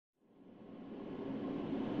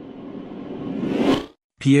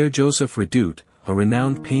Pierre-Joseph Redouté, a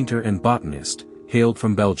renowned painter and botanist, hailed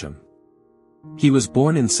from Belgium. He was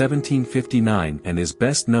born in 1759 and is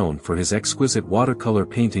best known for his exquisite watercolor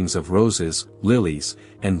paintings of roses, lilies,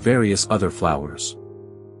 and various other flowers.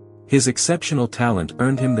 His exceptional talent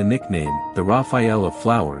earned him the nickname, the Raphael of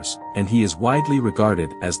Flowers, and he is widely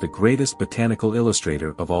regarded as the greatest botanical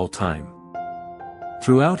illustrator of all time.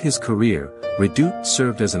 Throughout his career, Redouté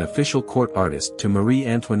served as an official court artist to Marie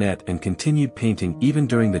Antoinette and continued painting even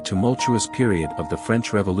during the tumultuous period of the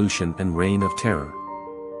French Revolution and Reign of Terror.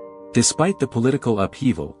 Despite the political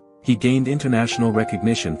upheaval, he gained international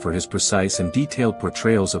recognition for his precise and detailed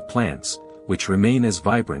portrayals of plants, which remain as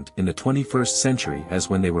vibrant in the 21st century as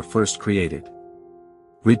when they were first created.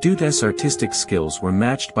 Redouté's artistic skills were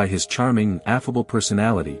matched by his charming and affable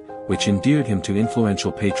personality, which endeared him to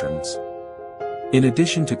influential patrons. In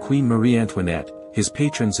addition to Queen Marie Antoinette, his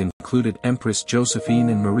patrons included Empress Josephine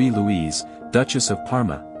and Marie-Louise, Duchess of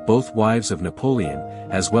Parma, both wives of Napoleon,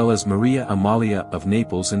 as well as Maria Amalia of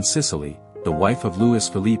Naples and Sicily, the wife of Louis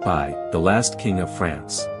Philippe I, the last king of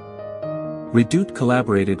France. Redouté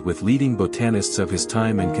collaborated with leading botanists of his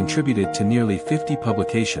time and contributed to nearly 50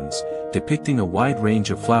 publications, depicting a wide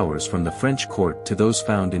range of flowers from the French court to those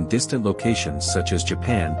found in distant locations such as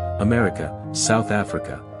Japan, America, South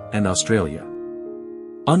Africa, and Australia.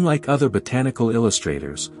 Unlike other botanical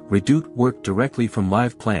illustrators, Redouté worked directly from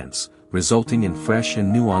live plants, resulting in fresh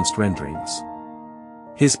and nuanced renderings.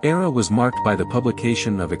 His era was marked by the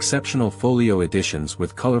publication of exceptional folio editions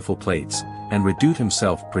with colorful plates, and Redouté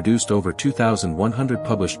himself produced over 2,100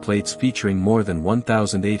 published plates featuring more than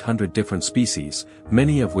 1,800 different species,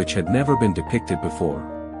 many of which had never been depicted before.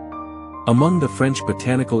 Among the French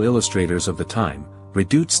botanical illustrators of the time,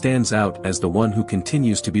 Redouté stands out as the one who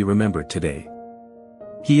continues to be remembered today.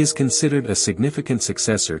 He is considered a significant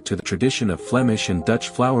successor to the tradition of Flemish and Dutch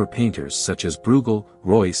flower painters such as Bruegel,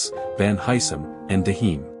 Royce, Van Huysum, and De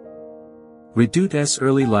Heem. Redouté's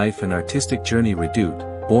early life and artistic journey.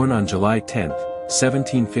 Redouté, born on July 10,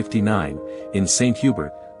 1759, in St.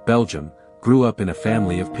 Hubert, Belgium, grew up in a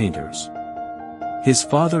family of painters. His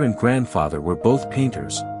father and grandfather were both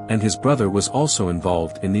painters, and his brother was also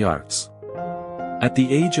involved in the arts. At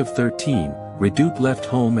the age of 13, Redouté left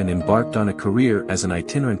home and embarked on a career as an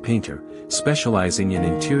itinerant painter, specializing in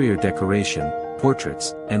interior decoration,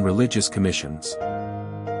 portraits, and religious commissions.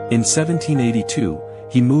 In 1782,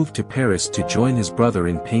 he moved to Paris to join his brother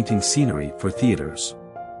in painting scenery for theaters.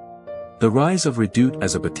 The rise of Redouté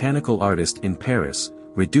as a botanical artist in Paris.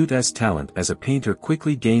 Redouté's talent as a painter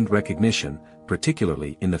quickly gained recognition,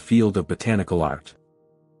 particularly in the field of botanical art.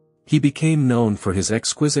 He became known for his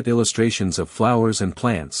exquisite illustrations of flowers and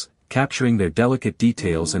plants, capturing their delicate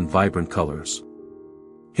details and vibrant colors.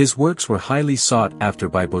 His works were highly sought after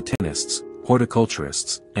by botanists,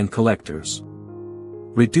 horticulturists, and collectors.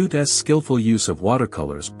 Redouté's skillful use of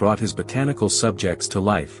watercolors brought his botanical subjects to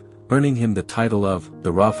life, earning him the title of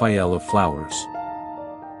the Raphael of Flowers.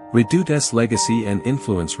 Redouté's legacy and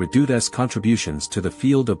influence. Redouté's contributions to the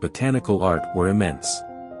field of botanical art were immense.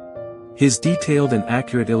 His detailed and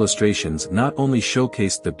accurate illustrations not only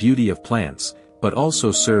showcased the beauty of plants, but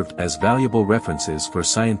also served as valuable references for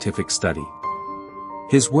scientific study.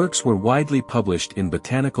 His works were widely published in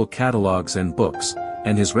botanical catalogues and books,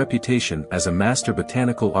 and his reputation as a master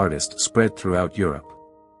botanical artist spread throughout Europe.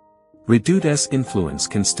 Redouté's influence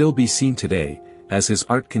can still be seen today, as his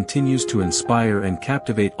art continues to inspire and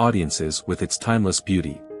captivate audiences with its timeless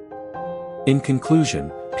beauty. In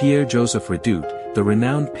conclusion, Pierre-Joseph Redouté, the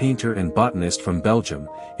renowned painter and botanist from Belgium,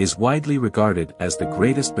 is widely regarded as the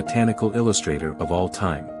greatest botanical illustrator of all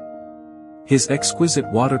time. His exquisite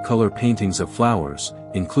watercolor paintings of flowers,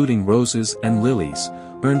 including roses and lilies,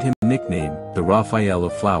 earned him the nickname, the Raphael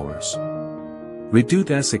of Flowers.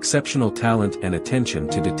 Redouté's exceptional talent and attention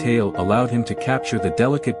to detail allowed him to capture the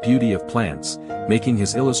delicate beauty of plants, making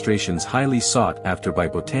his illustrations highly sought after by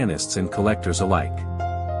botanists and collectors alike.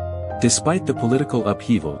 Despite the political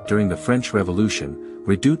upheaval during the French Revolution,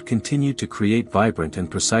 Redouté continued to create vibrant and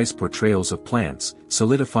precise portrayals of plants,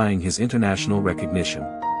 solidifying his international recognition.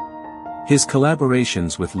 His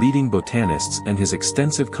collaborations with leading botanists and his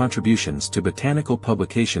extensive contributions to botanical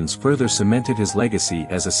publications further cemented his legacy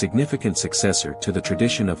as a significant successor to the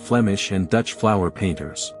tradition of Flemish and Dutch flower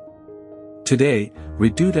painters. Today,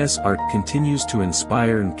 Redouté's art continues to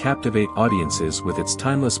inspire and captivate audiences with its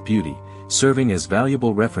timeless beauty, serving as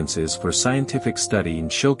valuable references for scientific study and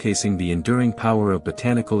showcasing the enduring power of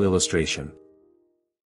botanical illustration.